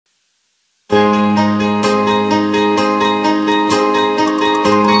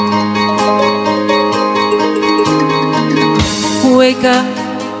wake up,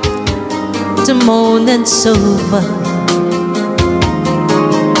 the morning's over.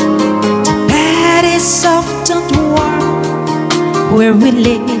 The bed is soft and warm where we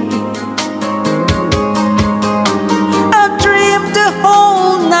lay. I dreamed the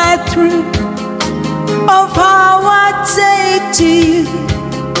whole night through of how I'd say to you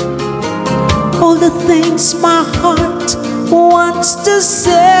all the things my heart wants to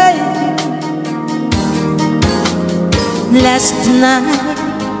say. Last night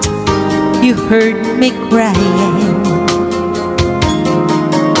you heard me crying,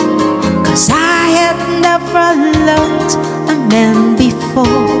 'cause I had never loved a man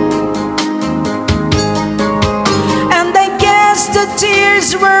before. And I guess the tears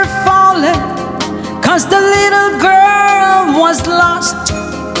were falling, 'cause the little girl was lost.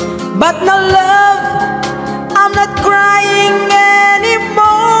 But no love, I'm not crying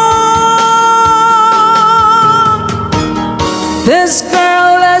anymore. This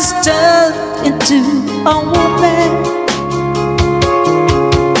girl has turned into a woman,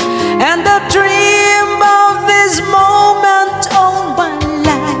 and the dream of this moment all my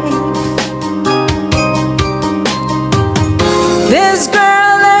life. This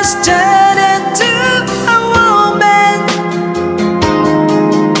girl has turned into a woman,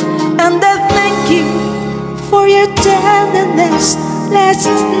 and I thank you for your tenderness last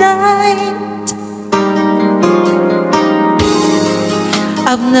night.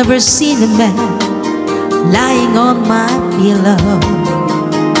 I've never seen a man lying on my pillow,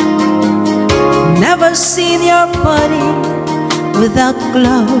 never seen your body without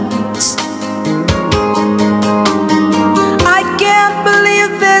clothes. I can't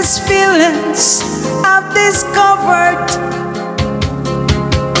believe these feelings I've discovered,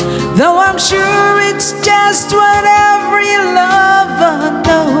 though I'm sure it's just what every lover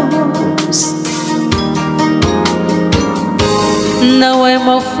knows. Now I'm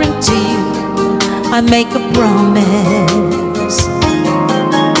offering to you, I make a promise,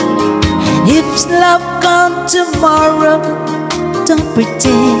 and if love comes tomorrow, don't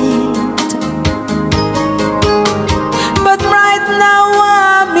pretend. But right now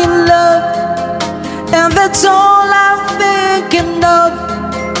I'm in love, and that's all I'm thinking of.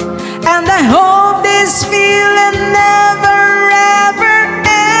 And I hope this feeling never ever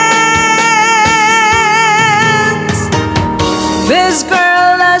ends. This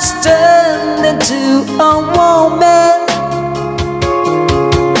girl has turned into a woman,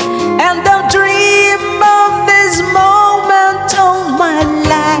 and I've dreamed of this moment all my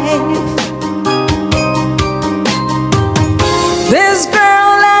life. This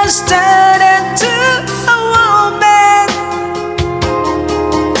girl has turned into a woman,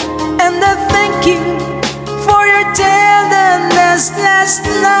 and I thank you for your tenderness last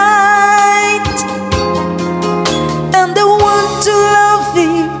night. And I want to love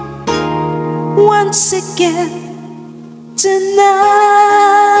you once again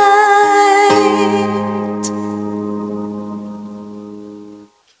tonight.